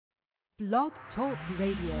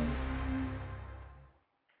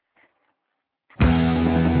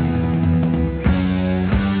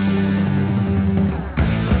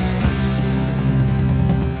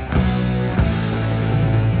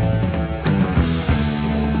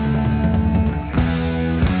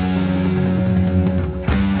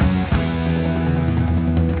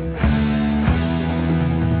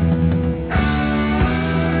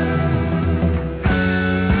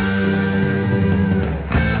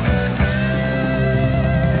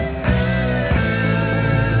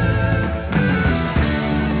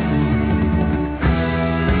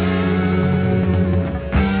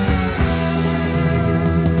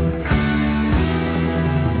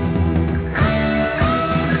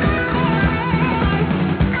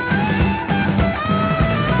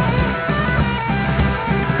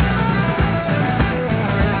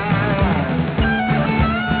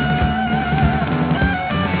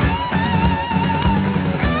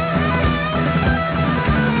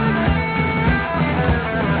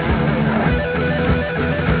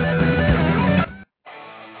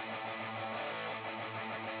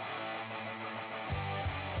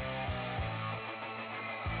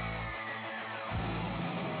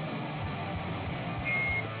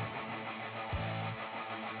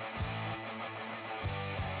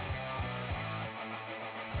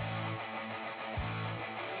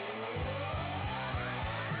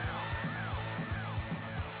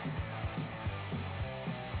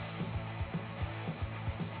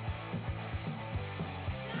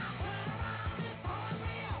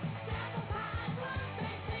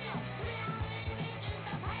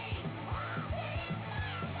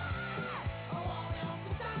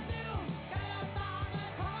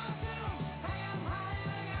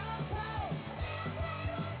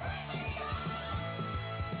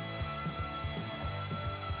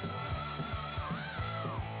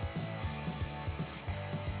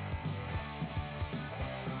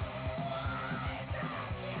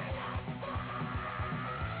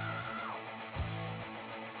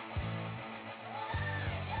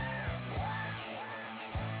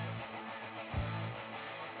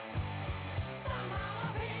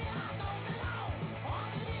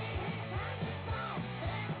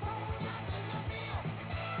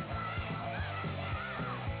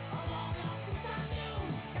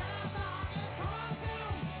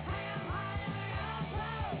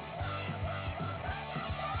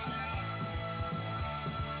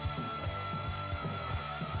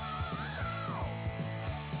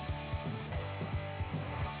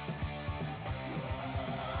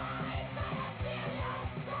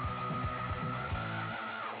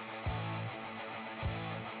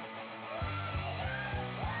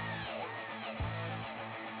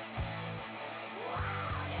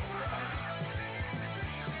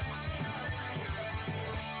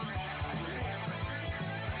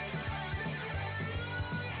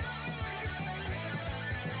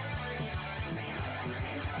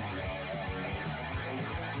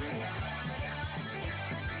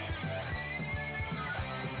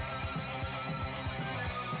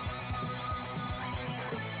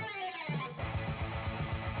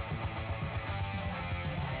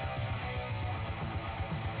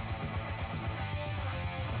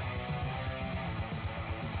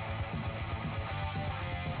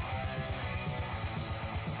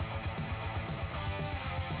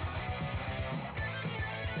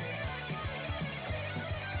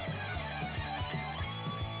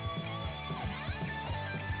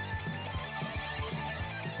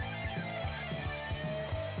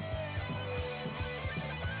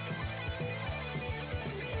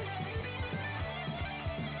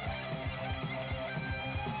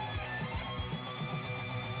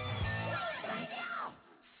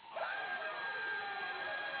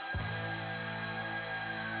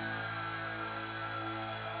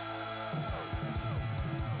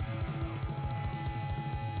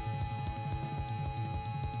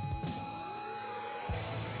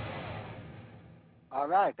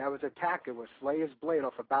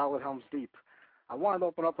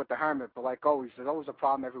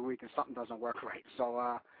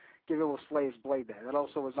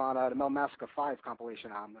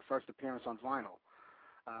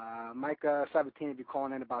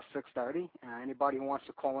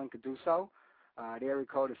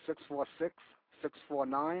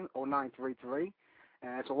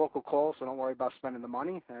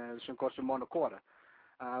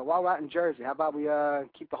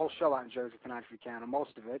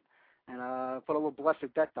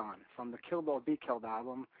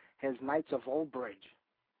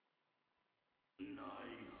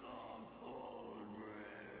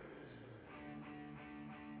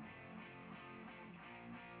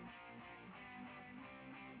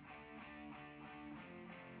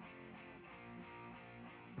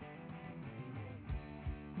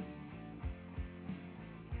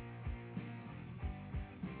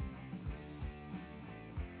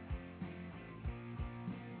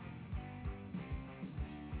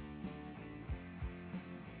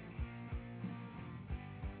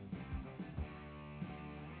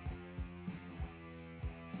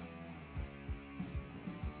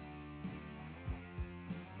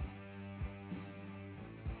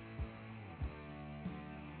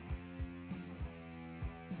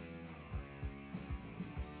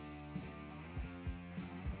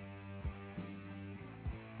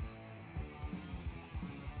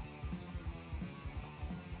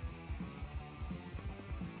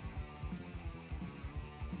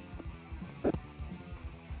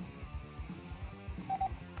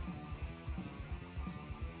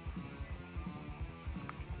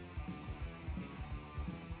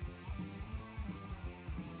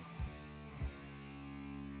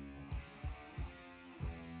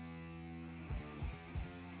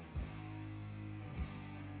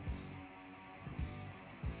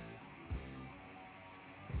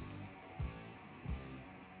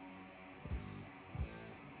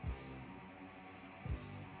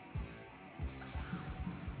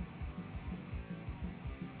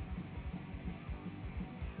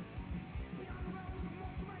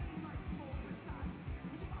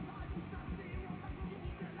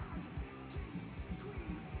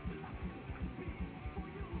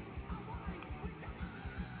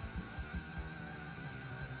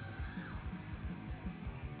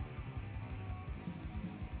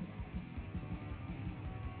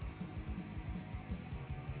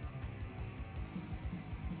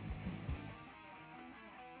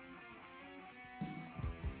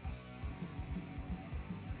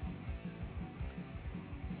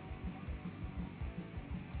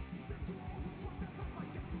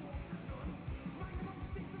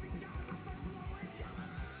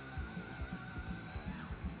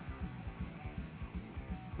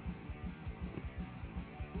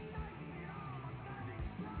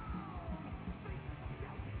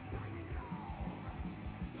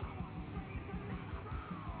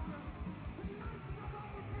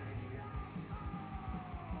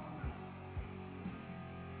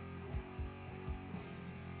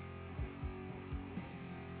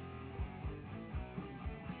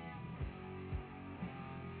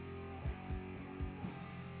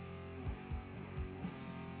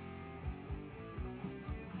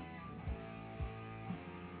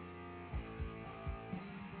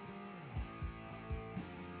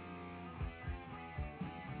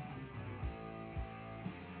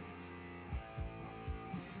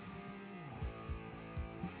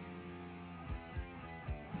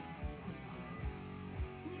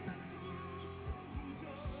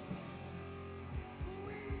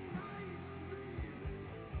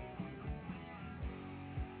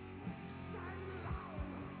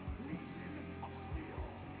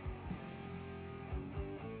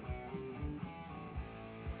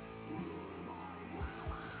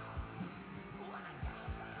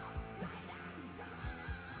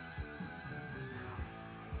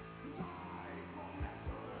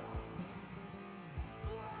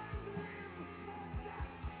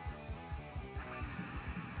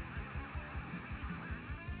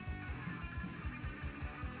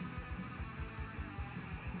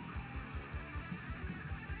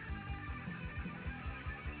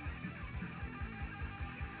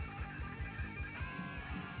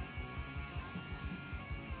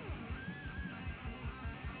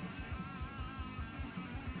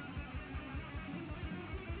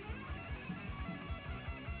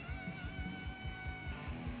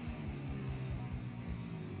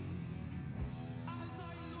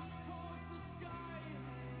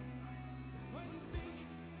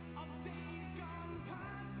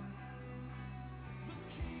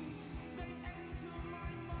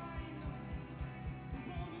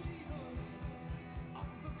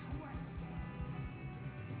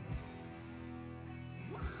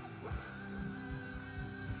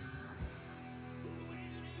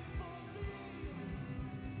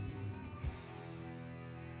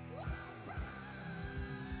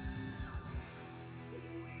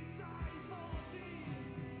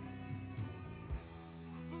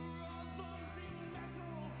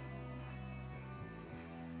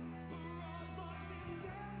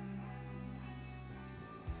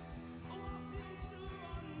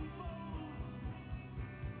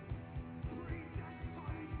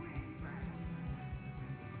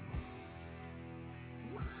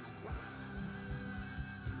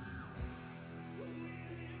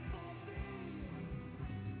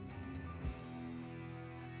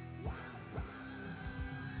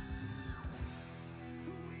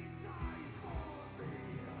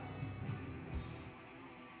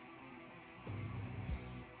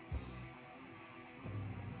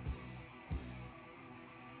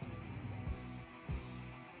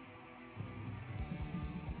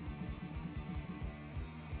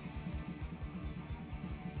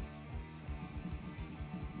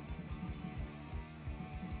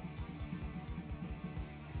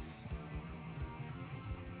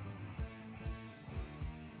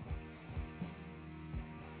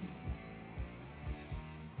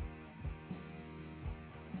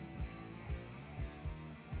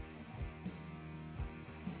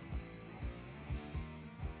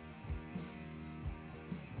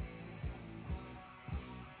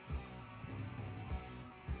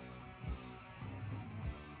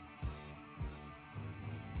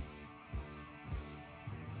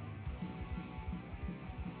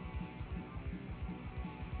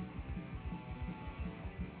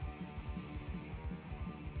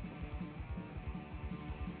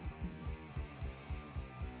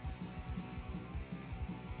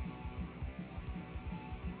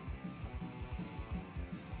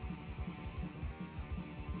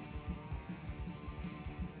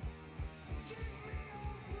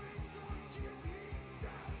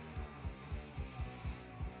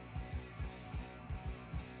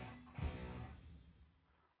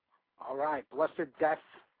All right, Blessed Death,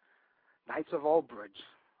 Knights of Old Bridge.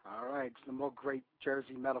 All right, some more great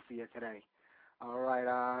Jersey metal for you today. All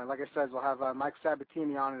right, like I said, we'll have Mike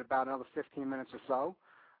Sabatini on in about another 15 minutes or so.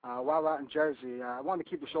 While out in Jersey, I wanted to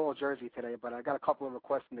keep the show all Jersey today, but I got a couple of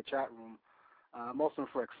requests in the chat room, most of them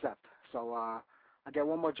for Accept. So I'll get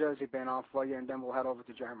one more Jersey band on for you, and then we'll head over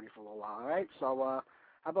to Germany for a little while, all right? So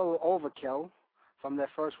how about a little Overkill from their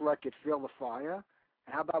first record, Feel the Fire?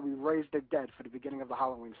 And how about we Raise the Dead for the beginning of the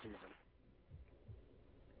Halloween season?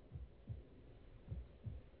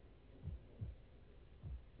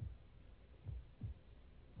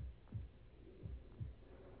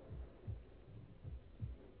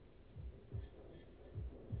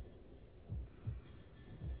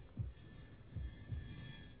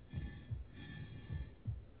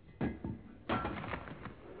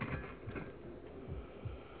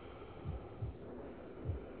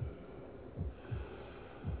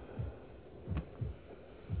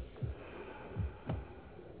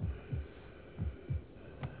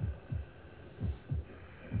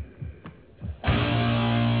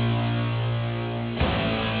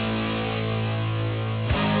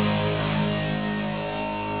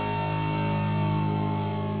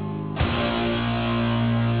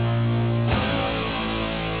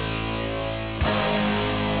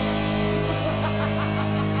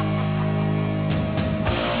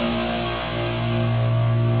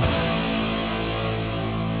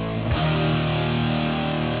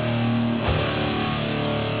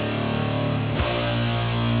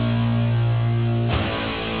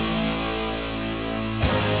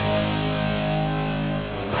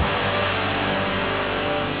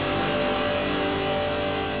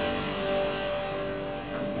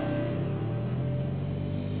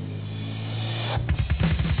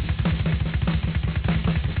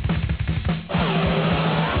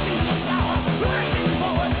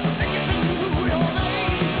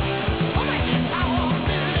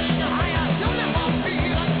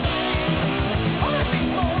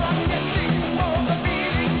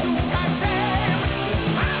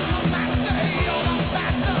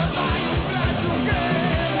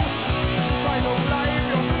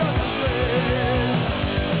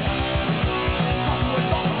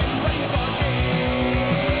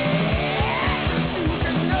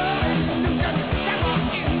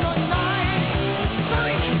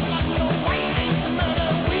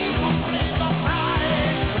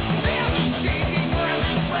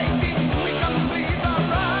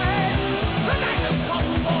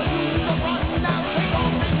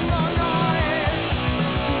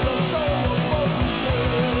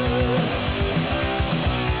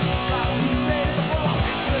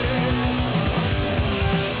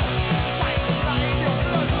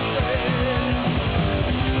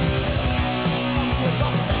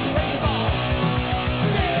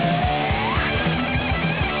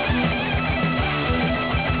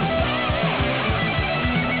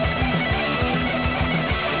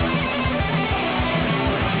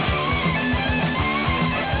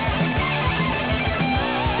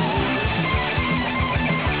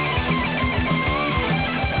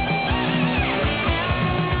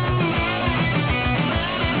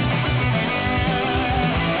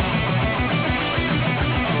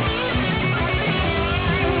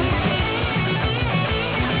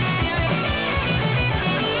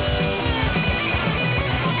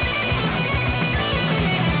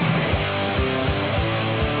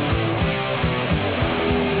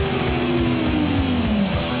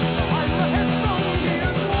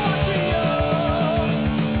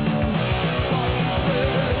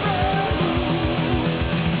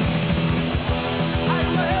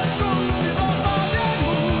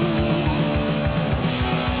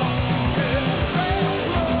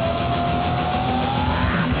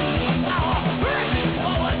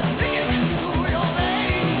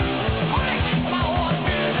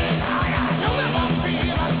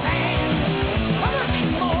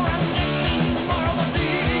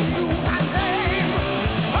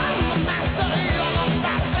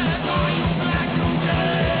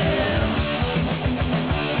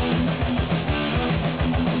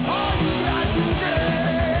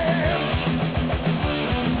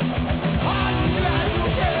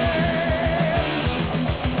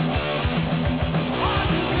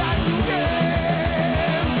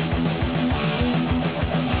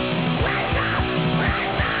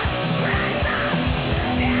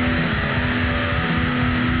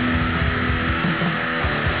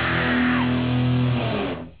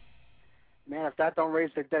 If that don't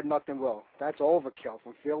Raise the Dead, nothing will. That's Overkill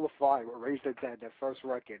from Feel the Fire with Raise the Dead, their first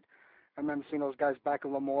record. I remember seeing those guys back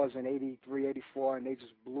in Lemore's in 83, 84, and they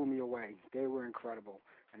just blew me away. They were incredible.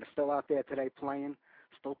 And they're still out there today playing,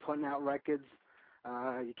 still putting out records.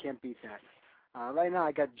 You can't beat that. Right now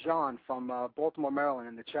I got John from Baltimore, Maryland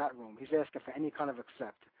in the chat room. He's asking for any kind of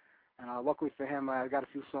accept. And luckily for him, I got a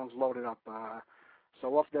few songs loaded up.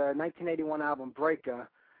 So off the 1981 album Breaker,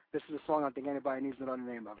 this is a song I don't think anybody needs to know the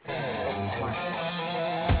name of.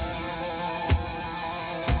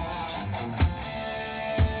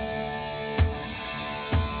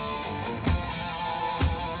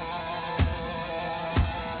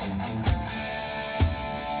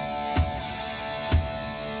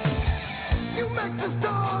 You make the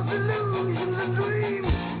stars illusions and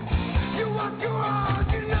dreams. You walk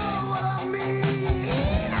around, you know what I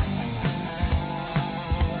mean.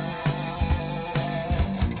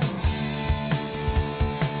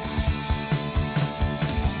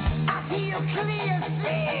 I feel clear,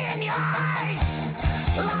 see in your eyes.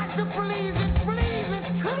 Like the pleasing collide.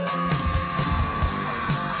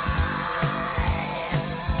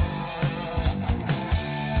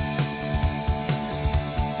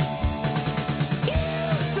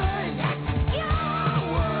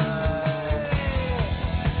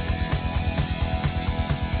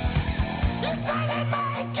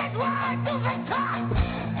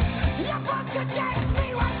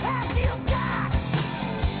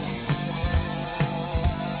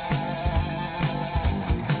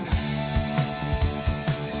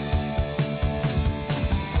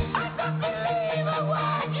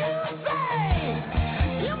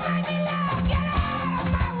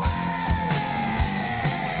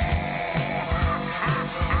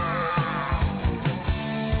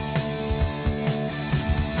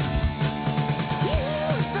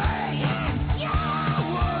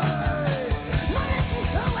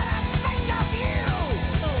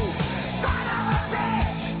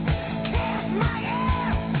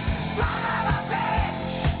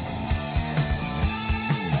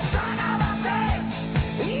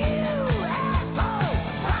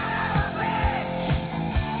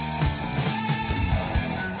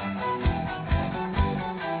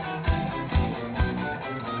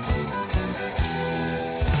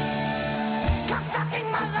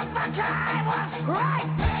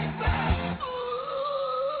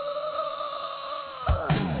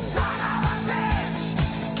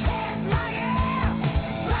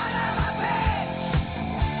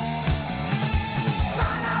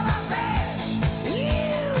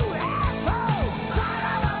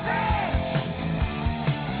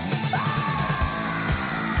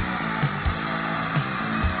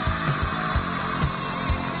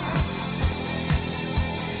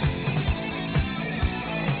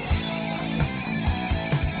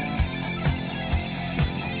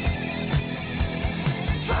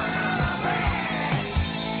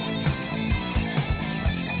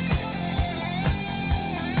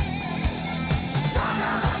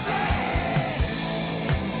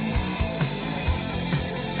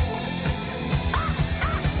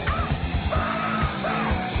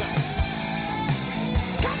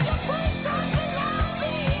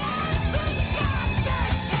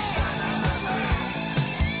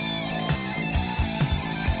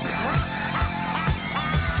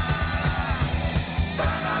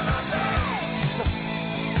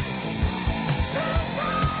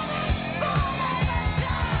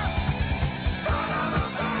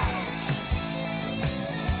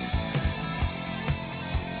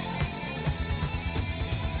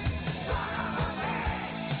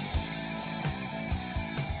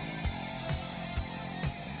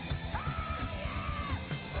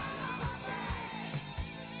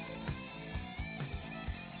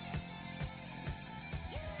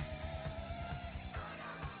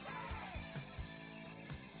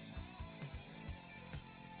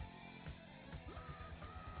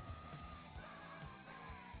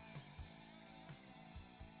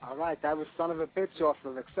 All right, that was Son of a Bitch off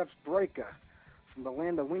of Accepts Breaker from the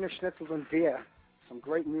land of Wiener Schnitzel and beer. Some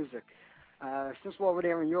great music. Since we're over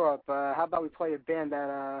there in Europe, how about we play a band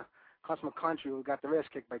that comes from a country who got their ass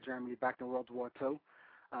kicked by Germany back in World War II.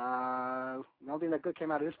 The only thing that good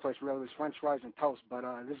came out of this place really was French fries and toast, but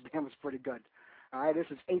this band was pretty good. All right, this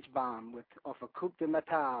is H-Bomb off of Coupe de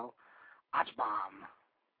Metal, H-Bomb.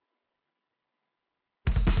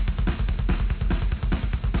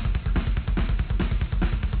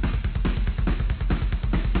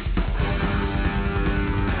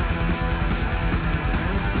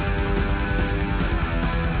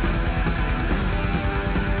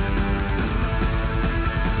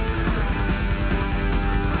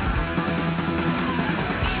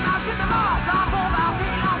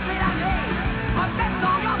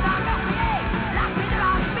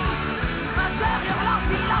 Hurlant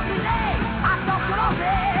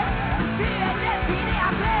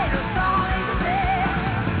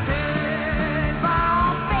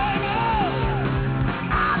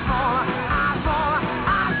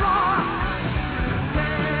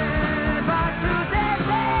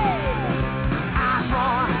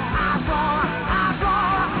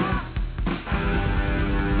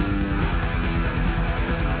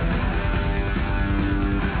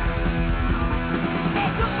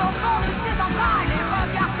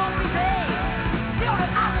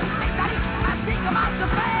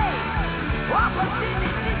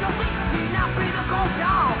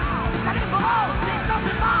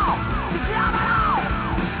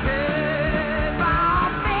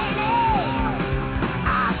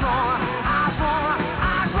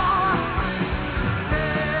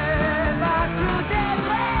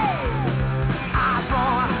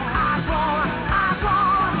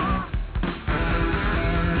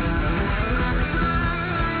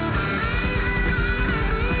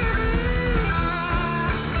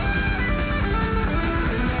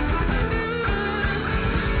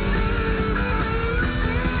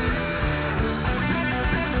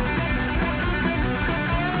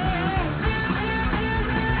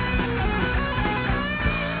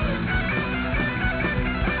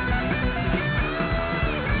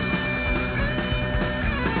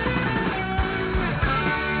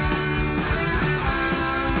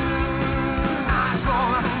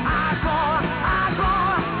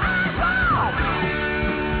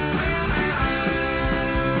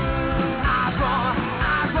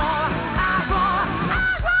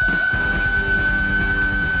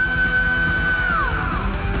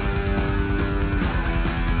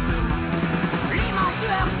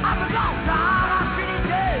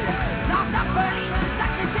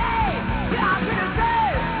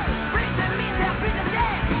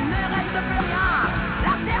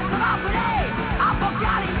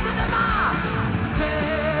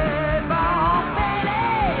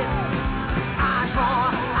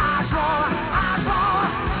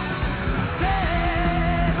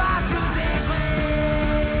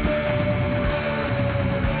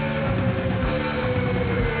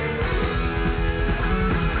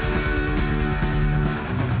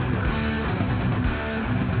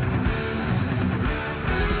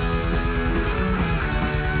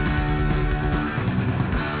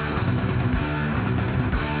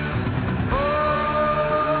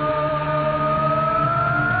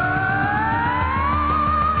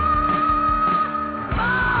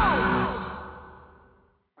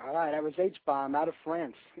was H-Bomb out of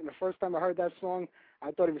France. And the first time I heard that song,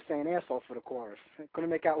 I thought he was saying asshole for the chorus. I couldn't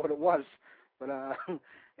make out what it was, but yeah,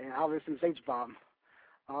 obviously it was H-Bomb.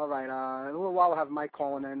 All right, in a little while we'll have Mike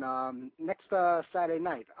calling in. Next Saturday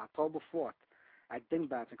night, October 4th, at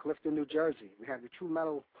Dingbats in Clifton, New Jersey. We have the True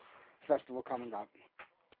Metal Festival coming up.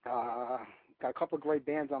 Got a couple of great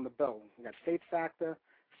bands on the bill. We got State Factor,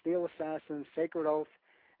 Steel Assassin, Sacred Oath,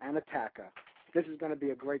 and Attacker. This is going to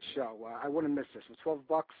be a great show. I wouldn't miss this. For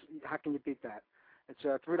 $12, how can you beat that? It's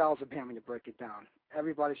 $3 a band when you break it down.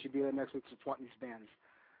 Everybody should be there next week supporting these bands.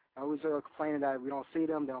 I always complaining that we don't see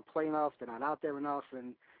them, they don't play enough, they're not out there enough,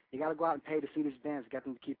 and you got to go out and pay to see these bands, get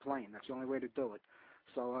them to keep playing. That's the only way to do it.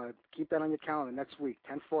 So keep that on your calendar next week,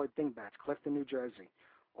 10-4 at Dingbats, Clifton, New Jersey.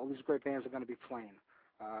 All these great bands are going to be playing.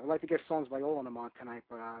 I'd like to get songs by all of them on tonight,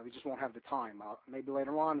 but we just won't have the time. Maybe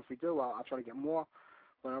later on, if we do, I'll try to get more.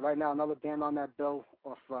 But right now, another band on that bill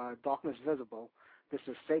of Darkness Visible. This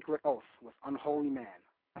is Sacred Oath with Unholy Man.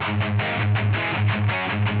 Unholy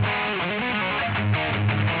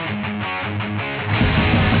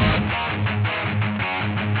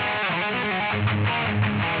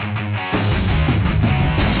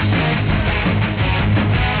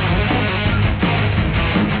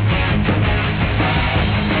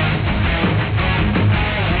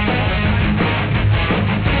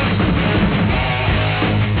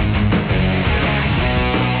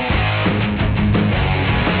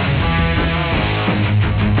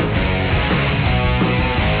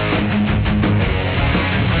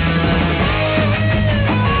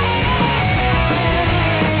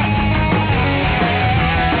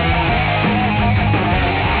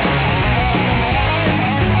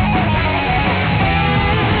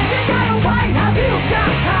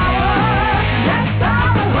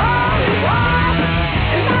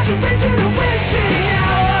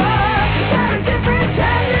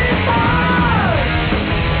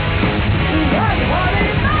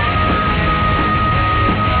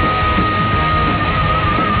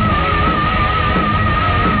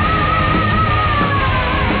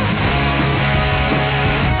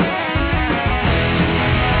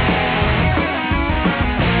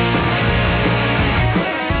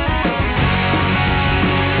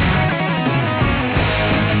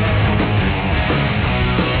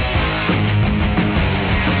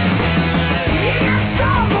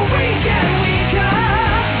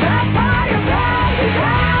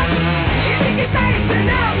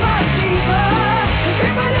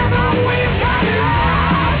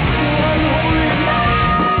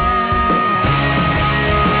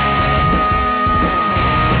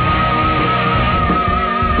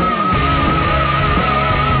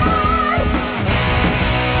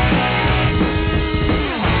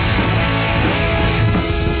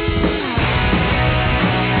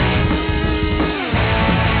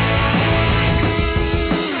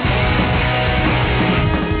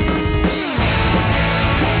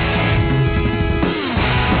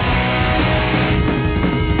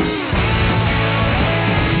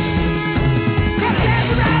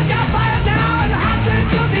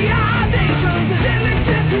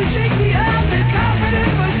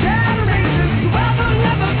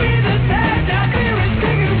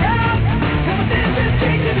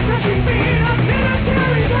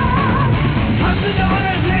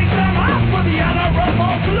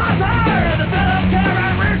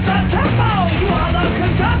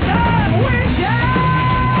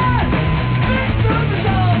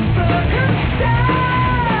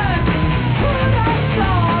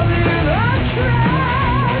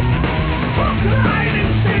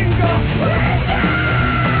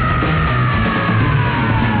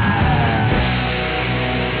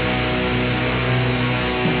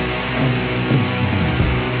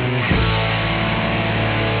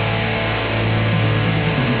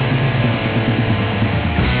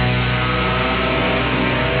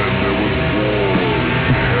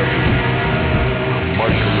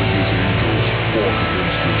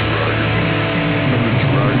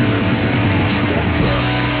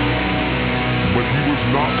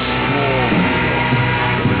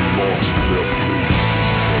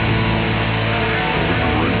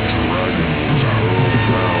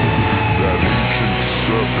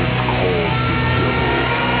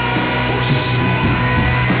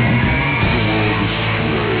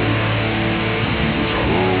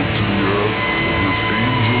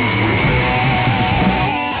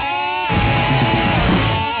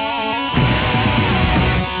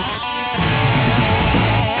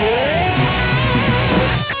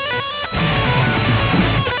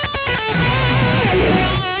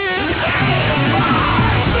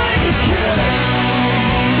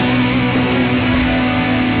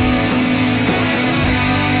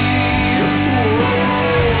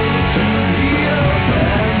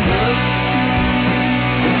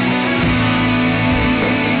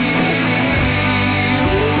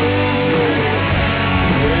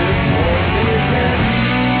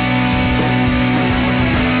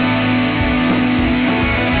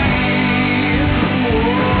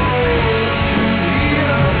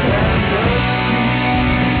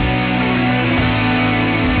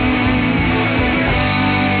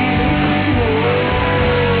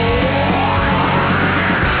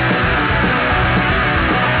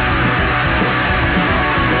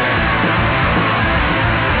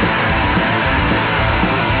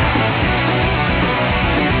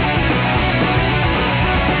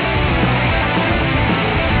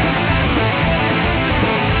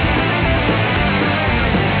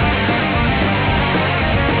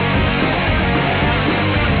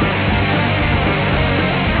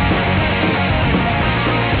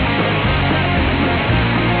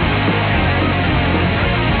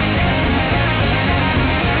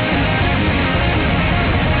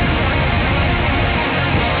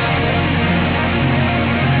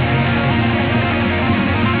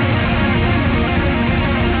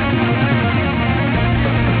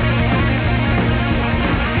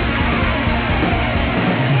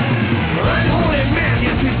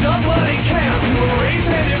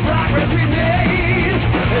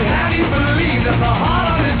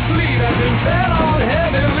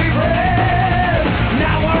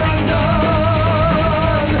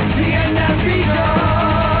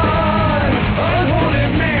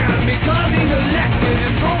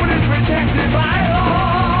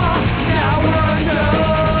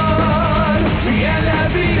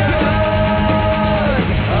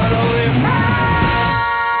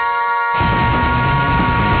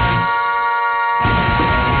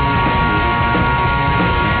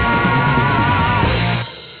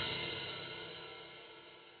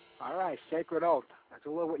Sacred Oath. That's a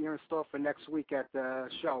little what you're in store for next week at the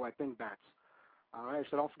show at Bing Bats. All right,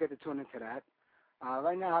 so don't forget to tune into that.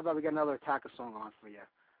 Right now, how about we get another Attacker song on for you?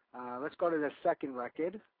 Let's go to the second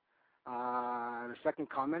record, the second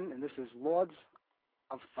coming, and this is Lords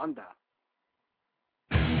of Thunder.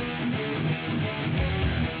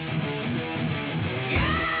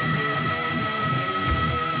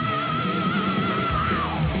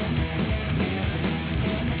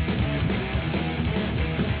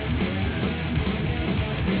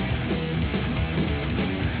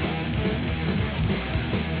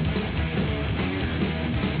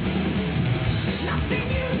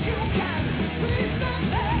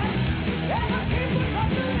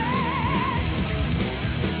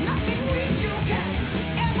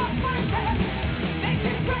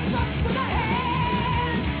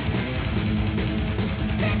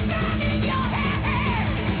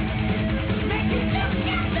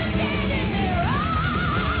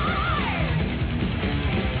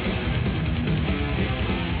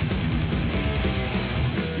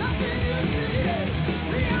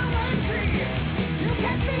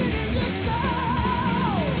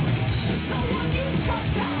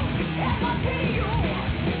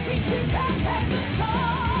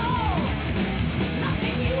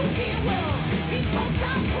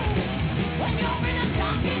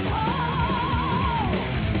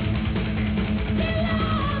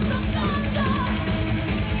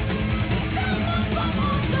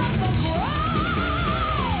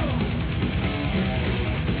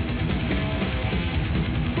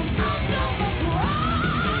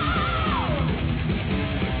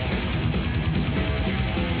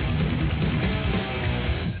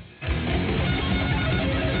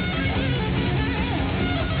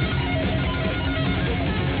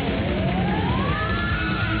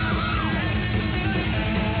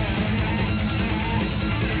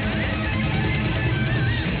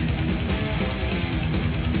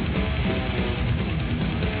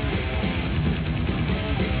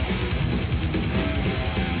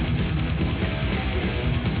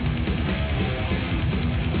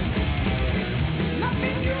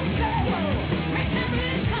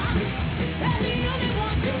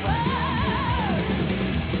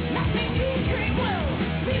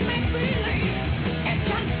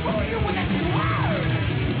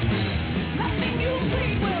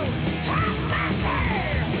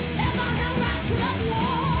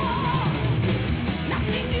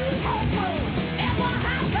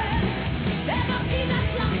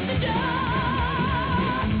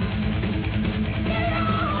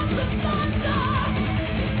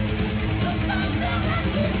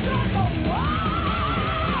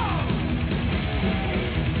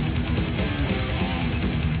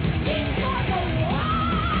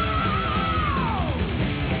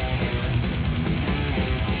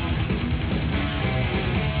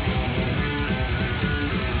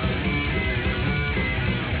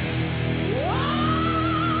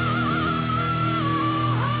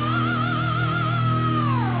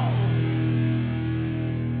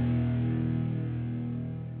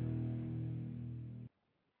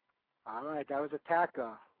 All right, that was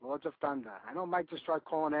Attacker, Lords of Thunder. I know Mike just tried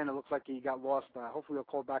calling in. It looks like he got lost. Hopefully he'll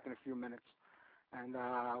call back in a few minutes, and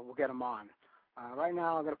we'll get him on. Right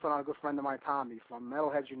now I'm going to put on a good friend of mine, Tommy, from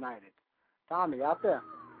Metalheads United. Tommy, out there?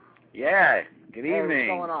 Yeah, good evening.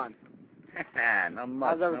 What's going on? Not much.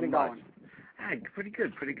 How's everything going? Pretty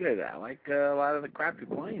good. I like a lot of the crap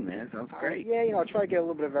you're playing, man. Sounds great. Yeah, I'll try to get a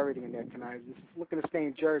little bit of everything in there tonight. Just looking to stay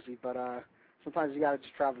in Jersey, but sometimes you got to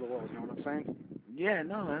just travel the world, you know what I'm saying? Yeah,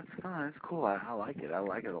 no, that's cool. I like it. I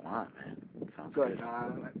like it a lot, man. Sounds good.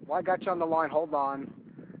 Well, I got you on the line. Hold on.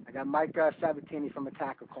 I got Mike Sabatini from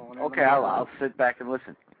Attacker calling in. Okay, I'll sit back and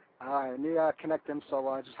listen. All right, let me connect him,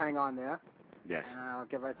 so just hang on there. Yes. And I'll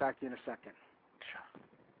get right back to you in a second. Sure.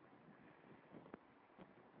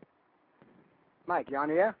 Mike, you on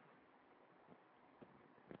the air?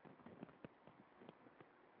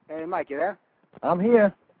 Hey, Mike, you there? I'm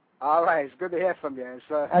here. All right, it's good to hear from you.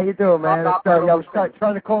 How you doing, man? I was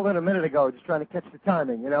trying to call in a minute ago, just trying to catch the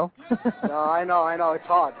timing, you know? No, I know. It's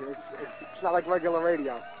hard. It's not like regular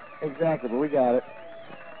radio. Exactly, but we got it.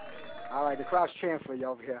 All right, the crowd's cheering for you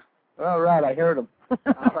over here. All right, I heard them.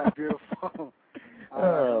 All right, beautiful.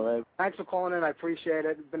 Man. Thanks for calling in. I appreciate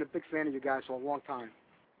it. I've been a big fan of you guys for a long time.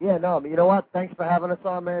 Yeah, no, but you know what? Thanks for having us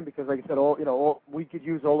on, man, because like I said, we could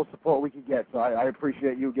use all the support we could get, so I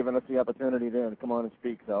appreciate you giving us the opportunity there to come on and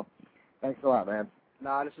speak, so thanks a lot, man.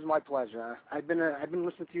 No, this is my pleasure. I've been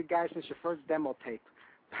listening to you guys since your first demo tape.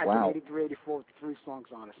 Back Wow. in 83, 84 with 3 songs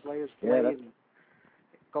on it. Slayer's Yeah, Slay.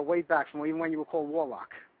 Go way back from even when you were called Warlock.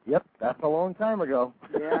 Yep, that's a long time ago.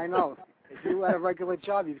 Yeah, I know. If you had a regular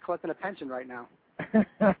job, you'd be collecting a pension right now.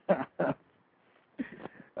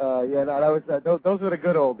 Yeah, no, that was those were the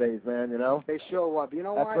good old days, man. You know. They sure were. But you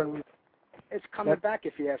know That's what? when. It's coming back,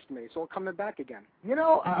 if you ask me. It's all coming back again. You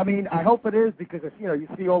know, I mean, I hope it is because it's, you know, you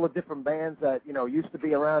see all the different bands that used to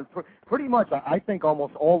be around. Pretty much, I think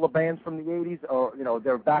almost all the bands from the '80s are,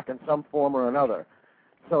 they're back in some form or another.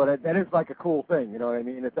 So that is like a cool thing, you know what I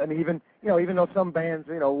mean? Even though some bands,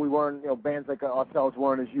 we weren't, bands like ourselves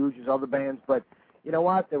weren't as huge as other bands, but you know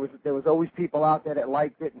what? There was always people out there that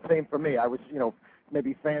liked it, and same for me. I was,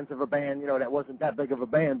 maybe fans of a band, that wasn't that big of a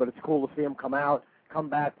band, but it's cool to see them come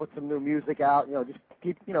back, put some new music out, just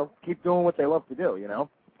keep doing what they love to do,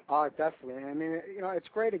 Oh, definitely. I mean, it's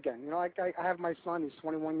great again. Like I have my son, he's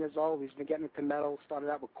 21 years old. He's been getting into metal, started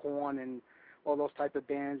out with Korn and all those type of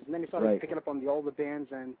bands, and then he started picking up on the older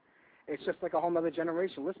bands, and it's just like a whole other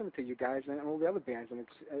generation listening to you guys and all the other bands, and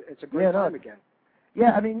it's a great time again.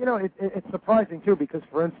 Yeah, I mean, it's surprising, too, because,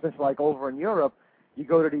 for instance, like over in Europe, you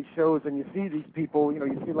go to these shows and you see these people,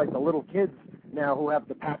 you see like the little kids now who have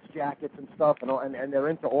the patch jackets and stuff, and they're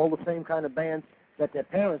into all the same kind of bands that their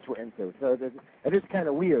parents were into. So it is kind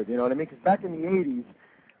of weird, you know what I mean? Because back in the '80s,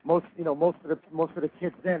 most of the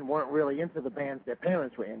kids then weren't really into the bands their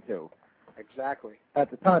parents were into. Exactly. At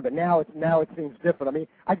the time, but now it seems different. I mean,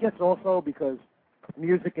 I guess also because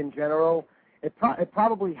music in general, it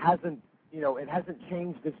probably hasn't, it hasn't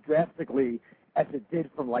changed as drastically as it did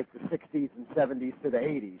from like the 60s and 70s to the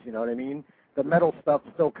 80s, you know what I mean? The metal stuff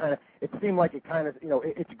still kind of, it seemed like it kind of,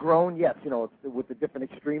 it's grown, yes, with the different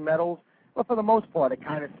extreme metals, but for the most part, it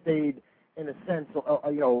kind of stayed in a sense,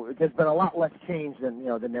 there's been a lot less change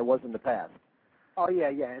than there was in the past. Oh, yeah.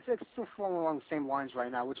 It's still flowing along the same lines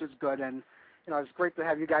right now, which is good, and, it's great to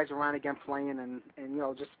have you guys around again playing and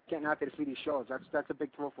just getting out there to see these shows. That's a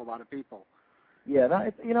big thrill for a lot of people. Yeah,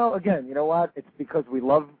 again, you know what? It's because we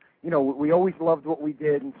love, we always loved what we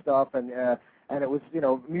did and stuff, and it was,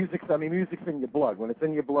 music's in your blood. When it's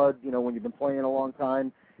in your blood, when you've been playing a long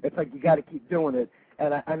time, it's like you got to keep doing it.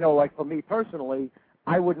 And I know, like, for me personally,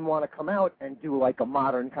 I wouldn't want to come out and do, like, a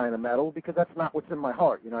modern kind of metal because that's not what's in my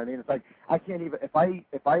heart, you know what I mean? It's like I can't even, if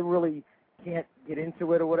I really can't get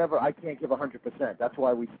into it or whatever, I can't give 100%. That's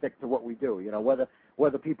why we stick to what we do,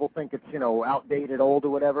 whether people think it's, outdated, old or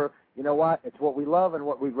whatever, you know what? It's what we love and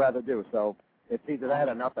what we'd rather do. So it's either that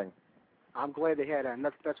or nothing. I'm glad to hear that. And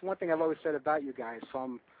that's one thing I've always said about you guys.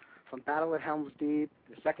 From Battle at Helm's Deep,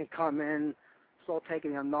 The Second Coming, Soul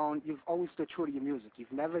Taking the Unknown, you've always stood true to your music.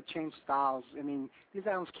 You've never changed styles. I mean, these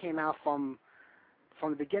albums came out from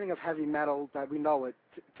the beginning of heavy metal that we know it,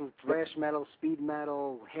 to thrash metal, speed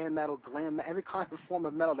metal, hair metal, glam, every kind of form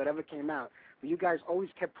of metal that ever came out. But you guys always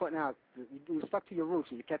kept putting out, you stuck to your roots,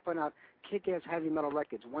 and you kept putting out kick-ass heavy metal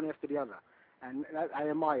records, one after the other. And I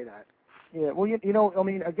admire that. Yeah, well, I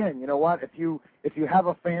mean, again, you know what? If you have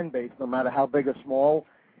a fan base, no matter how big or small,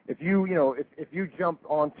 if you jump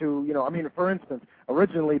onto, I mean, for instance,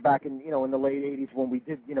 originally back in, in the late '80s when we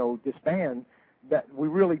did, disband, that we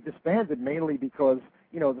really disbanded mainly because,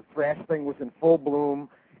 the thrash thing was in full bloom,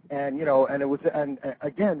 and and it was, and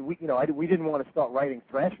again, we didn't want to start writing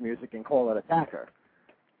thrash music and call it Attacker.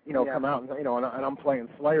 Come out and, and I'm playing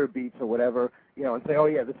Slayer beats or whatever, and say, oh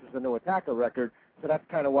yeah, this is the new Attacker record. So that's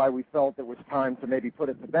kind of why we felt it was time to maybe put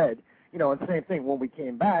it to bed. And same thing, when we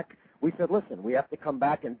came back, we said, listen, we have to come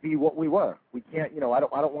back and be what we were. We can't, I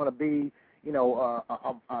don't want to be,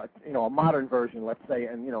 a modern version, let's say,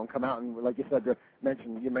 and, and come out and, like you said, you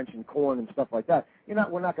mentioned Korn and stuff like that.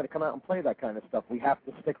 We're not going to come out and play that kind of stuff. We have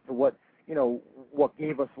to stick to what, what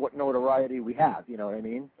gave us what notoriety we have, you know what I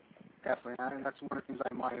mean? Definitely, and that's one of the things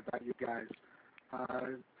I admire about you guys.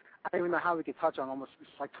 I don't even know how we could touch on almost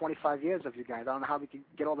like 25 years of you guys. I don't know how we could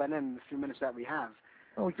get all that in the few minutes that we have.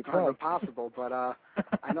 Oh, we could try. Kind of impossible, but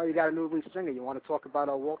I know you got a new lead singer. You want to talk about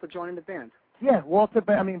Walter joining the band? Yeah, Walter.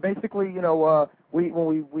 I mean, basically, when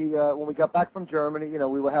we got back from Germany,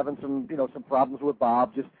 we were having some, some problems with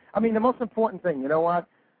Bob. I mean, the most important thing, you know what?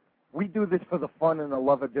 We do this for the fun and the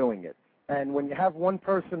love of doing it. And when you have one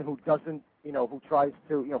person who doesn't, who tries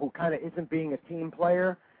to, who kind of isn't being a team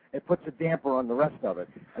player, it puts a damper on the rest of it.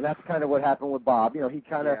 And that's kind of what happened with Bob. He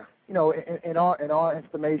kind of, in our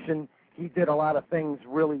estimation, he did a lot of things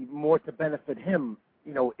really more to benefit him,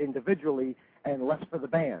 individually, and less for the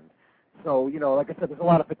band. So, like I said, there's a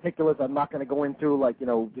lot of particulars I'm not going to go into, like,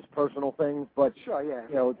 just personal things, but, sure,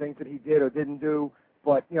 yeah. Things that he did or didn't do.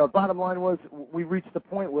 But, bottom line was we reached the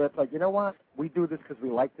point where it's like, you know what, we do this because we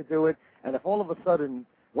like to do it, and if all of a sudden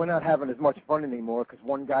we're not having as much fun anymore because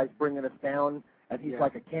one guy's bringing us down and he's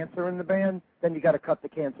like a cancer in the band, then you got to cut the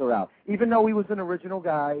cancer out. Even though he was an original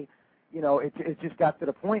guy, it just got to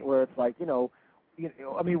the point where it's like,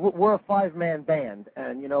 I mean, we're a 5-man band,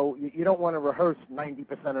 and, you don't want to rehearse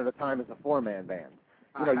 90% of the time as a 4-man band.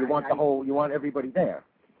 you want you want everybody there.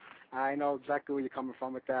 I know exactly where you're coming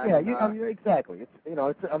from with that. Yeah, exactly.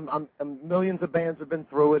 It's millions of bands have been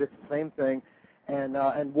through it. It's the same thing,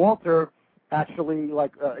 and Walter actually,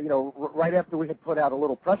 like right after we had put out a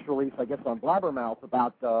little press release, I guess on Blabbermouth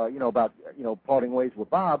about parting ways with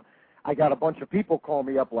Bob, I got a bunch of people call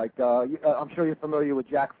me up like I'm sure you're familiar with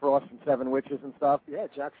Jack Frost from Seven Witches and stuff. Yeah,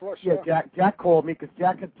 Jack Frost. Yeah, Sure. Jack called me because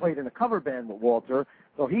Jack had played in a cover band with Walter,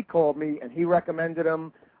 so he called me and he recommended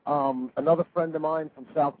him. Another friend of mine from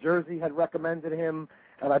South Jersey had recommended him,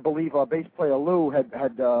 and I believe our bass player Lou I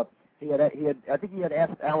think he had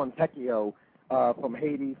asked Alan Tecchio from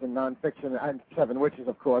Hades and Nonfiction and Seven Witches,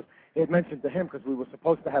 of course. He had mentioned to him because we were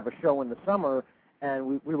supposed to have a show in the summer,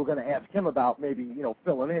 and we were going to ask him about maybe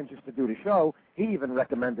filling in just to do the show. He even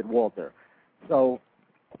recommended Walter. So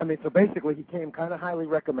basically he came kind of highly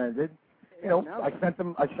recommended. I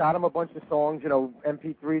shot him a bunch of songs,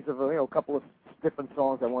 MP3s of a couple of different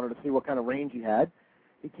songs. I wanted to see what kind of range he had.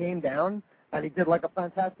 He came down and he did like a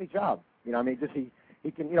fantastic job. He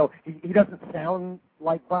can, he doesn't sound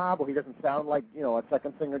like Bob, or he doesn't sound like a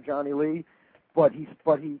second singer Johnny Lee, but he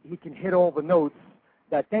can hit all the notes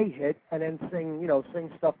that they hit and then sing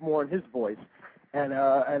stuff more in his voice. And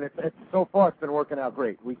it's so far it's been working out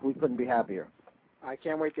great. We couldn't be happier. I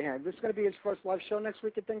can't wait to hear him. This is going to be his first live show next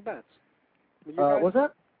week at Think Bats. What's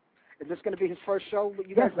that? Is this going to be his first show with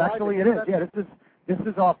you yes, guys? Yes, actually it is. Yeah, this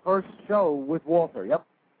is our first show with Walter. Yep.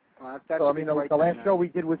 So the last show we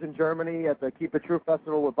did was in Germany at the Keep It True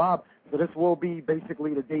Festival with Bob. So this will be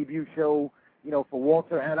basically the debut show, for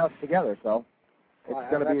Walter and us together. So it's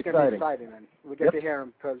going to be exciting. That's going to be exciting, man. We get to hear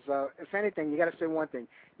him because, if anything, you got to say one thing.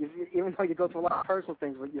 Even though you go through a lot of personal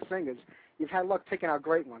things with your singers, you've had luck picking out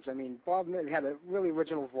great ones. I mean, Bob had a really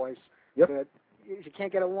original voice. Yep. But if you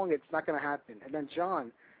can't get along, it's not going to happen. And then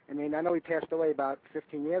John, I know he passed away about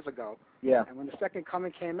 15 years ago. Yeah. And when The Second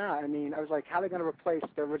Coming came out, I was like, how are they going to replace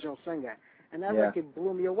the original singer? And that record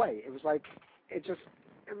blew me away. It was like, the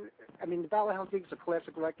Ballad House League is a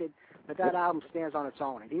classic record, but that album stands on its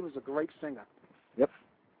own. And he was a great singer. Yep.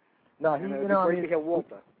 No, great to hear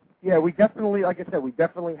Walter. Yeah, we definitely, like I said, we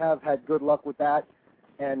definitely have had good luck with that.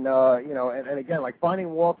 And, and again, like finding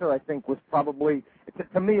Walter, I think was probably,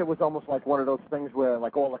 to me, it was almost like one of those things where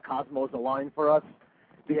like all the cosmos aligned for us.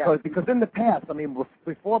 Because in the past,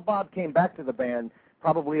 before Bob came back to the band,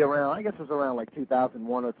 probably around, I guess it was around like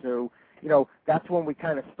 2001 or 2, that's when we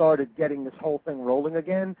kind of started getting this whole thing rolling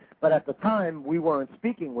again. But at the time, we weren't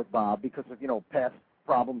speaking with Bob because of, past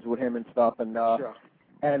problems with him and stuff. And, sure.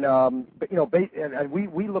 And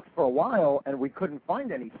we looked for a while and we couldn't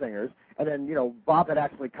find any singers. And then, Bob had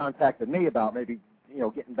actually contacted me about maybe,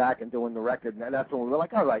 getting back and doing the record. And that's when we were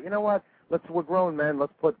like, all right, you know what? We're grown men.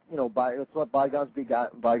 Let's put, let's let bygones be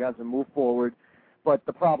bygones and move forward. But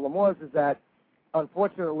the problem is that,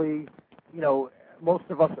 unfortunately, most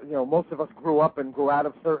of us grew up and grew out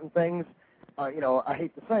of certain things. I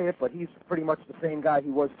hate to say it, but he's pretty much the same guy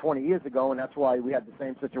he was 20 years ago, and that's why we had the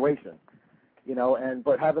same situation.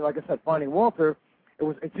 But having, like I said, finding Walter,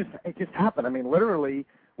 it just happened. Literally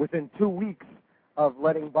within 2 weeks of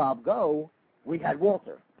letting Bob go, we had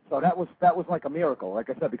Walter. So that was like a miracle, like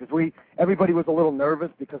I said, because everybody was a little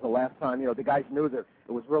nervous because the last time, the guys knew that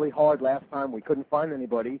it was really hard last time. We couldn't find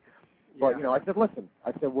anybody. But, I said, listen,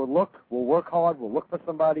 we'll work hard, we'll look for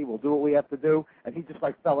somebody, we'll do what we have to do. And he just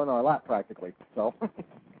fell in our lap practically. So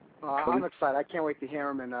I'm excited. I can't wait to hear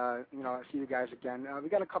him and, see you guys again. We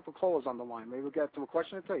got a couple callers on the line. Maybe we'll get to a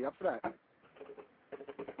question or two. You up for that?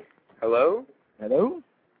 Hello? Hello?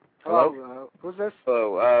 Hello? Who's this?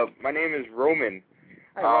 Hello. My name is Roman.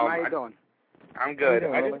 Hey, Roman, how you doing? I'm good.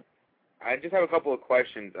 How you doing, I just have a couple of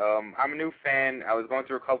questions. I'm a new fan. I was going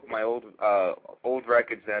through a couple of my old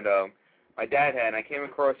records, and my dad had, and I came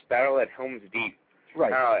across Battle at Helm's Deep.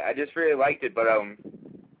 Right. I just really liked it, but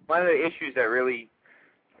one of the issues that really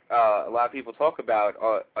a lot of people talk about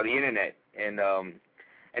are the internet, and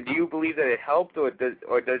do you believe that it helped, or did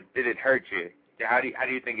it hurt you? How do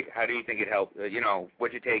you think it helped?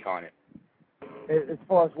 What's your take on it? As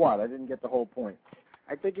far as what? I didn't get the whole point.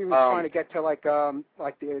 I think he was trying to get to like the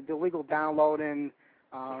illegal downloading,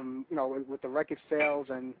 with the record sales,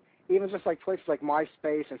 and even just like places like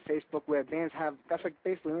MySpace and Facebook where bands have, that's like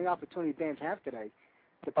basically the only opportunity bands have today.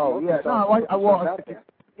 If you're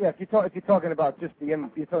talking about just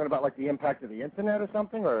you're talking about like the impact of the internet or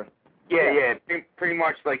something, or yeah, pretty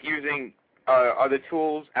much like using are the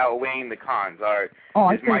tools outweighing the cons?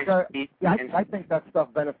 I think that stuff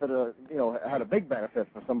benefited, had a big benefit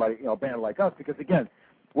for somebody, a band like us, because again,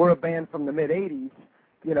 we're a band from the mid '80s,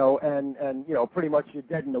 and pretty much you're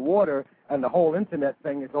dead in the water, and the whole internet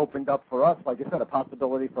thing has opened up for us, like I said, a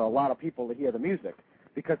possibility for a lot of people to hear the music.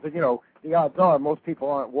 because the odds are most people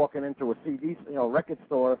aren't walking into a CD record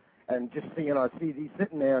store and just seeing our CD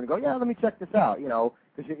sitting there and go, yeah, let me check this out,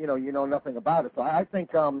 because you know nothing about it. So I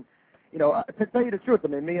think to tell you the truth, I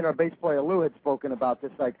mean, me and our bass player Lou had spoken about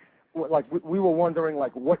this, like we were wondering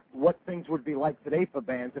like what things would be like today for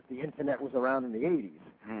bands if the internet was around in the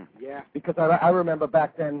 80s. Yeah. Because I remember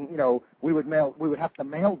back then, we would have to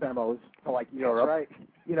mail demos to like Europe. That's right.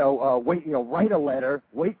 Write a letter,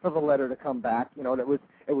 wait for the letter to come back. It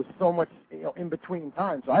was so much in between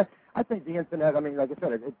time. So I think the internet, I mean, like I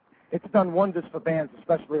said, it's done wonders for bands,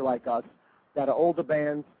 especially like us, that are older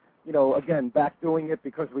bands. Again, back doing it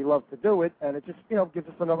because we love to do it, and it just gives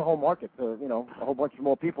us another whole market to a whole bunch of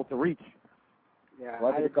more people to reach. Yeah,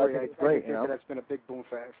 well, I agree. It's great. I think that's been a big boom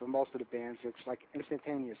for most of the bands. It's like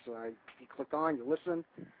instantaneous. You click on, you listen,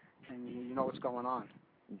 and you know what's going on.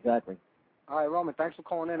 Exactly. All right, Roman, thanks for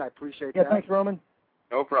calling in. I appreciate that. that. Yeah, thanks, Roman.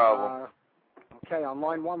 No problem. Okay, on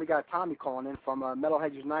line one, we got Tommy calling in from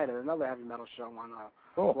Metalhead United, another heavy metal show on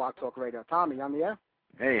Blog Talk Radio. Tommy, you on the air?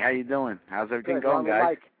 Hey, how you doing? How's everything Good, going,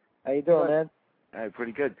 guys? How you doing, man?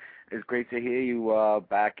 Pretty good. It's great to hear you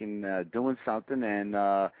back and doing something,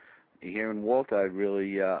 and hearing Walter. I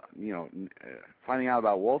really, finding out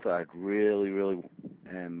about Walter, I really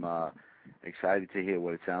am excited to hear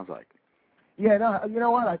what it sounds like. Yeah, no, you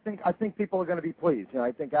know what? I think people are going to be pleased.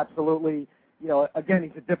 I think absolutely. Again,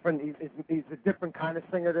 he's a different kind of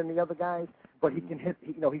singer than the other guys, but he can hit.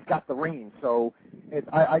 He's got the range. So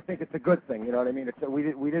I think it's a good thing. You know what I mean?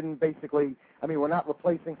 We didn't basically. I mean, we're not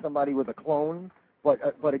replacing somebody with a clone.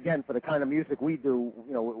 But again, for the kind of music we do,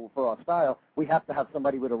 for our style, we have to have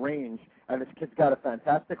somebody with a range. And this kid's got a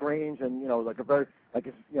fantastic range, and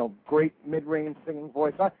great mid-range singing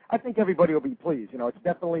voice. I think everybody will be pleased.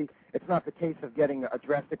 It's not the case of getting a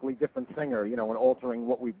drastically different singer, and altering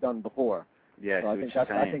what we've done before. Yeah, so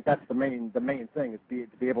I think that's the main thing is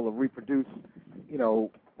to be able to reproduce,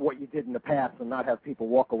 what you did in the past and not have people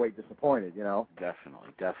walk away disappointed.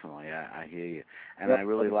 Definitely. I hear you, and I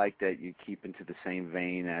really like that you keep into the same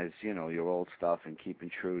vein as your old stuff and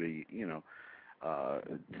keeping true to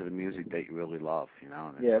to the music that you really love.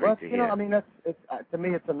 And it's great to hear. I mean, to me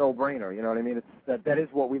it's a no-brainer. You know what I mean? It's that is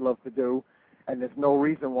what we love to do. And there's no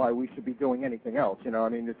reason why we should be doing anything else. I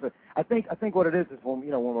mean, I think what it is when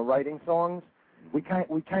we're writing songs, we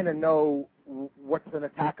kind of know what's an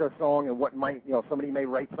attacker song and what might somebody may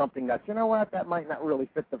write something that's that might not really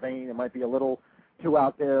fit the vein. It might be a little too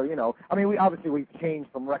out there. I mean, we've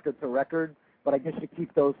changed from record to record, but I guess you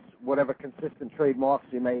keep those whatever consistent trademarks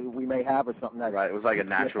we may have or something that right. It was like a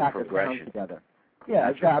natural progression together. Yeah,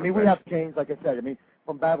 exactly. I mean, we have changed, like I said. I mean,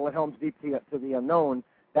 from Battle at Helm's Deep to the Unknown.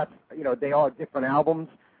 That's they are different albums,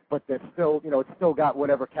 but they're still it's still got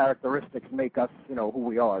whatever characteristics make us who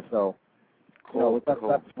we are. So cool. That's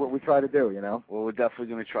what we try to do. Well, we're definitely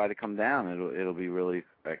going to try to come down. It'll be really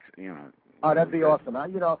Oh, that'd be awesome.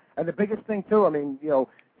 And the biggest thing too. I mean,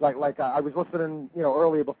 like I was listening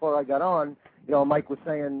earlier before I got on. Mike was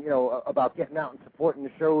saying about getting out and supporting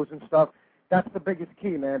the shows and stuff. That's the biggest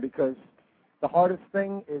key, man, because the hardest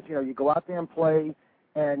thing is you go out there and play.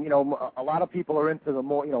 And, a lot of people are into the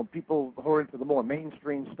more, people who are into the more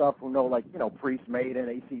mainstream stuff who know, like, Priest, Maiden,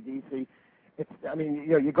 AC/DC.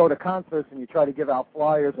 You go to concerts and you try to give out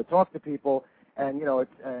flyers or talk to people, and,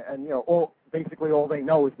 basically all they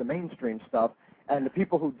know is the mainstream stuff. And the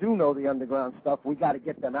people who do know the underground stuff, we got to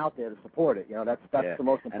get them out there to support it. That's the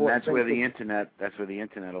most important thing. And that's thing. where the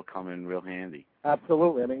internet will come in real handy.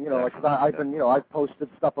 Absolutely. I mean, I've posted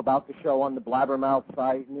stuff about the show on the Blabbermouth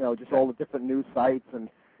site, and, just all the different news sites, and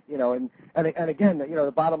and again,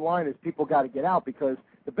 the bottom line is people got to get out because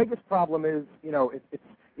the biggest problem is, it's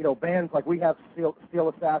bands like we have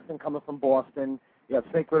Steel Assassin coming from Boston, you have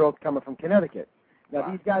Sacred Oath coming from Connecticut. Now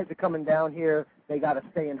these guys are coming down here. They got to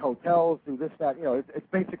stay in hotels, do this, that. It's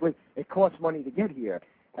basically it costs money to get here.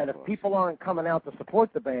 And if people aren't coming out to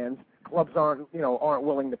support the bands, clubs aren't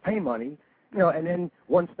willing to pay money. And then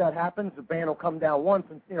once that happens, the band will come down once,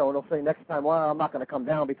 and they'll say next time, well, I'm not going to come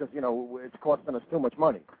down because it's costing us too much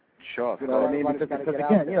money. Sure. You know what I mean? Because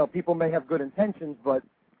again, people may have good intentions, but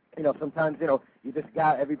sometimes you just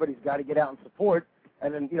everybody's got to get out and support,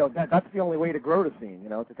 and then that's the only way to grow the scene.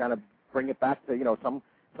 To kind of bring it back to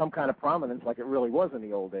some kind of prominence like it really was in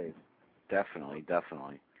the old days. Definitely. But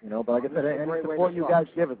like I said, any support you guys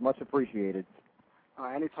give is much appreciated.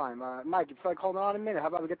 Anytime. Mike, you feel like holding on a minute? How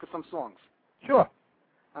about we get to some songs? Sure.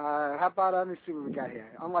 How about, let me see what we got here.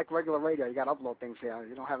 Unlike regular radio, you got to upload things here.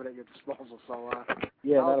 You don't have it at your disposal. So,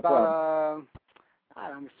 yeah, not a problem.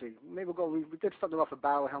 Let me see. Maybe we did something off of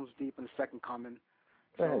Battle of Helm's Deep and the Second Coming.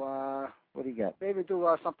 Go ahead. What do you got? Maybe do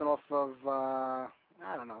something off of, I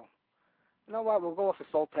don't know. You know what? We'll go with the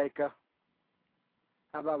Soul Taker.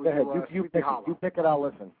 How about we Go ahead. do You Sleepy pick Hollow? it. You pick it. I'll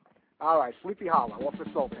listen. All right, Sleepy Hollow. Off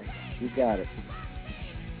the Soul Taker. You got it.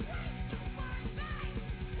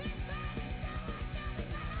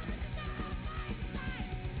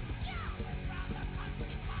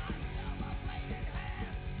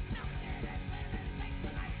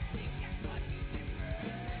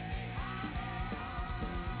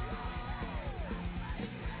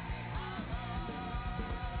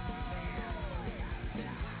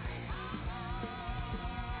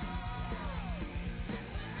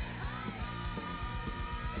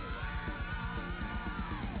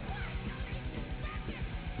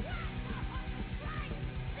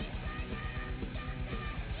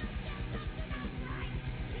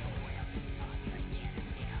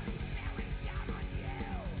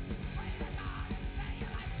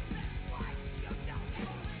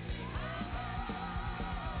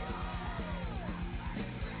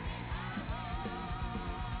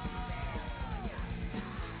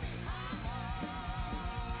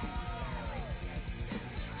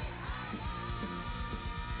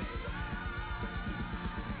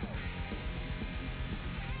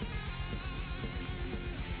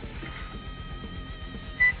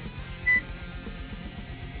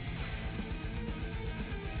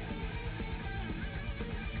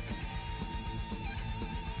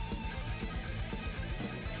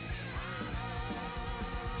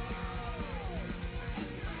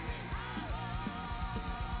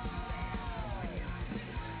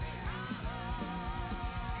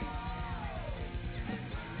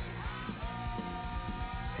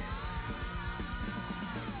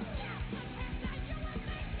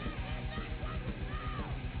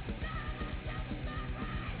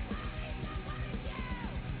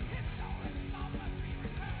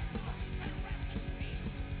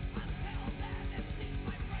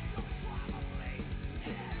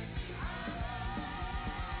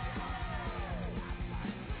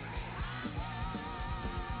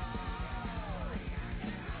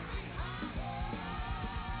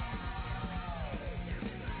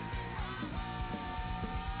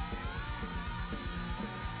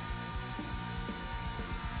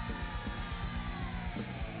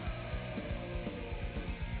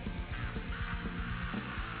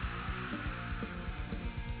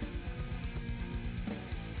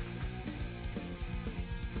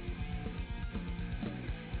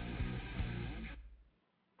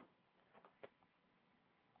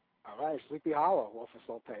 All right, Sleepy Hollow. Off the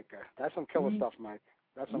Soul Taker. That's some killer stuff, Mike.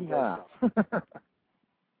 That's some great Yeah. stuff.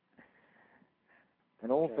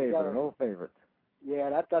 An old Okay, favorite. An old favorite. Yeah,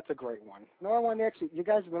 that's a great one. No, I want to actually. You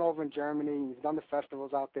guys have been over in Germany. You've done the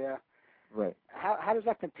festivals out there. Right. How does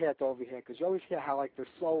that compare to over here? Because you always hear how like they're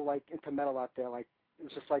so like into metal out there. Like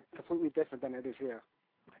it's just like completely different than it is here.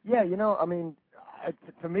 Yeah, I mean,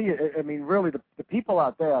 to me, I mean, really, the people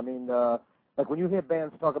out there. I mean, like when you hear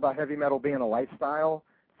bands talk about heavy metal being a lifestyle,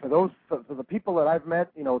 for the people that I've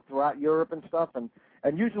met, throughout Europe and stuff, and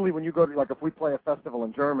usually when you go to, like, if we play a festival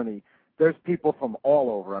in Germany, there's people from all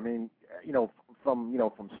over. I mean,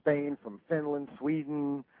 from Spain, from Finland,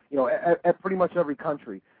 Sweden, at pretty much every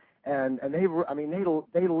country, and they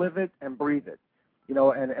live it and breathe it,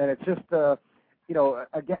 and it's just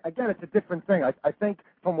again, it's a different thing. I think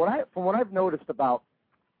from what I've noticed about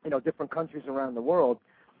different countries around the world,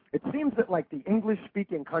 it seems that like the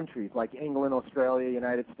English-speaking countries, like England, Australia,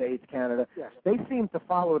 United States, Canada, Yes. they seem to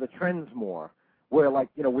follow the trends more. Where like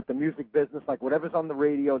with the music business, like whatever's on the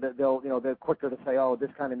radio, that they're quicker to say, oh,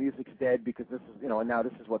 this kind of music's dead because this is and now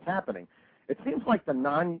this is what's happening. It seems like the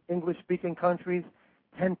non-English-speaking countries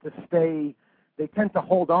tend to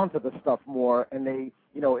hold on to the stuff more, and they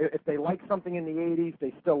if they like something in the 80s,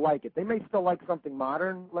 they still like it. They may still like something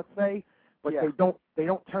modern, let's say, but Yeah. they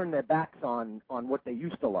don't turn their backs on what they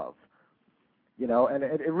used to love. And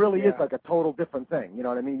it really is Yeah. like a total different thing. You know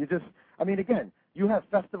what I mean? Again, you have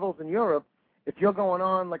festivals in Europe. If you're going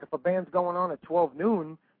on, like if a band's going on at 12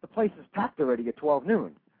 noon, the place is packed already at 12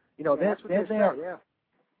 noon. Yeah, they're that's what they there. say, yeah.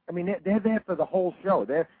 I mean, they're there for the whole show.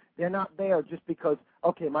 They're not there just because,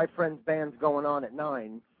 okay, my friend's band's going on at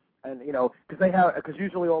 9, and because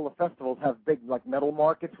usually all the festivals have big like metal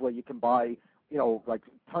markets where you can buy like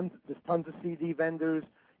tons of CD vendors,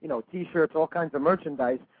 T-shirts, all kinds of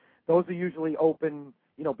merchandise. Those are usually open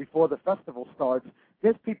before the festival starts.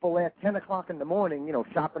 There's people there at 10 o'clock in the morning,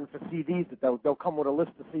 shopping for CDs that they'll come with a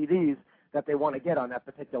list of CDs that they want to get on that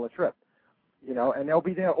particular trip. And they'll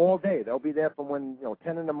be there all day. They'll be there from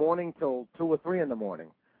 10 in the morning till 2 or 3 in the morning.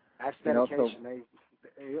 That's dedication.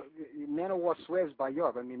 Manowar swears by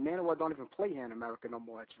Europe. I mean, Manowar don't even play here in America no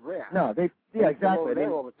more. It's rare. No, They exactly. go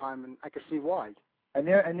there all the time, and I can see why.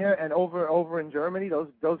 And over in Germany,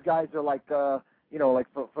 those guys are like like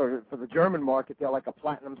for the German market, they're like a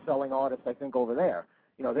platinum selling artist, I think, over there.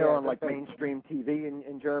 They're on like mainstream TV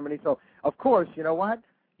in Germany. So of course, you know what?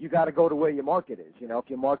 You got to go to where your market is. If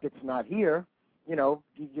your market's not here,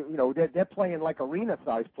 they're playing like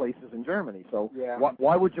arena-sized places in Germany. So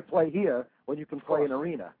why would you play here when you can play an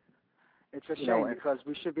arena? It's a shame because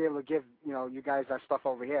we should be able to give you guys that stuff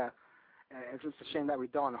over here. It's just a shame that we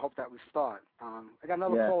don't. I hope that we start. I got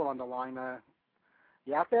another caller on the line.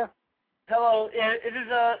 You out there? Hello. Yeah, this is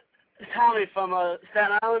Tommy from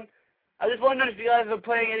Staten Island. I just wondered if you guys are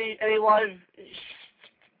playing any live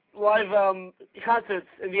concerts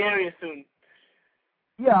in the area soon.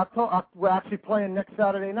 Yeah, we're actually playing next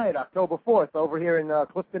Saturday night, October 4th, over here in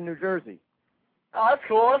Clifton, New Jersey. Oh, that's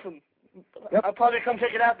cool. Awesome. Yep. I'll probably come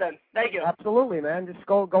check it out then. Thank you. Absolutely, man. Just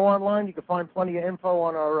go online. You can find plenty of info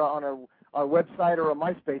on our website or a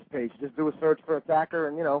MySpace page. Just do a search for Attacker,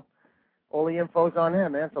 and all the info's on there,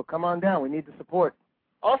 man. So come on down. We need the support.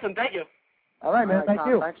 Awesome. Thank you. All right, man. All right, thank Tom,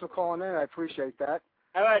 you. Thanks for calling in. I appreciate that.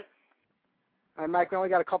 All right. All right, Mike, we only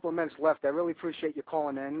got a couple of minutes left. I really appreciate you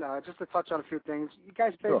calling in. Just to touch on a few things, you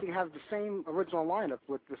guys basically have the same original lineup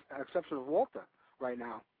with the exception of Walter right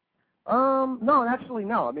now. No, actually,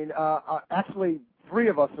 no. I mean, actually, three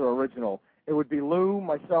of us are original. It would be Lou,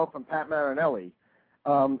 myself, and Pat Marinelli.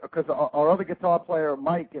 Because our other guitar player,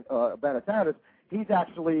 Mike Benetatis, he's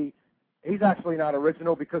actually not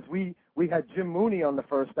original because we had Jim Mooney on the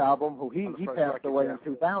first album, who he passed away in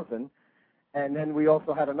 2000. And then we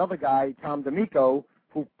also had another guy, Tom D'Amico,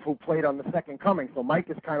 who played on the Second Coming. So Mike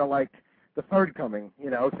is kind of like the Third Coming,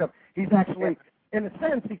 Except he's actually, in a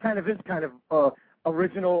sense, he kind of is kind of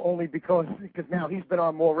original only because now he's been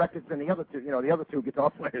on more records than the other two, the other two guitar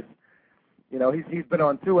players. He's been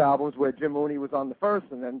on two albums where Jim Mooney was on the first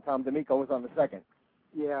and then Tom D'Amico was on the second.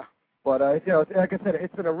 Yeah. But like I said,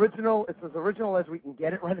 it's an original. It's as original as we can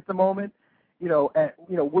get it right at the moment.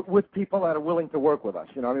 With people that are willing to work with us.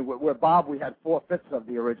 I mean, where Bob, we had 4/5 of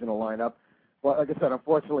the original lineup. But like I said,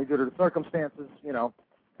 unfortunately, due to the circumstances,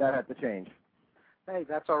 that had to change. Hey,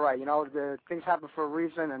 that's all right. The things happen for a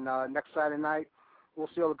reason, and next Saturday night, we'll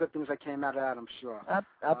see all the good things that came out of that, I'm sure.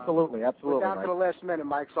 Absolutely. We're down Mike. to the last minute,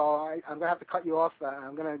 Mike, so I'm going to have to cut you off.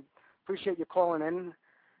 I'm going to appreciate you calling in.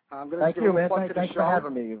 I'm going to Thank give you, a man. plug to the Thanks show. for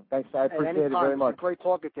having me. Thanks. I appreciate it very much. It's a great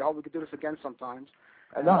talking to you. I hope we could do this again sometimes.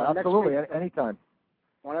 No, absolutely. Anytime.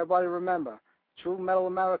 I want everybody to remember, True Metal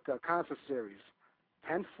America concert series,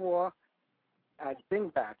 10/4 at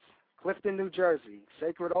Dingbats, Clifton, New Jersey.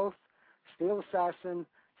 Sacred Oath, Steel Assassin,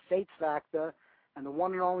 Fate Factor, and the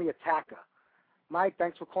one and only Attacker. Mike,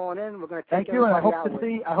 thanks for calling in. We're going to take Thank you, and I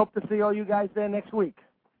hope to see all you guys there next week.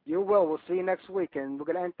 You will. We'll see you next week, and we're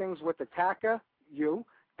going to end things with Attacker.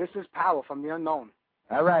 This is Power from the Unknown.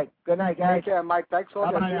 All right. Good night, guys. Take care, Mike. Thanks for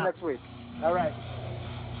all. See you now. next week. All right.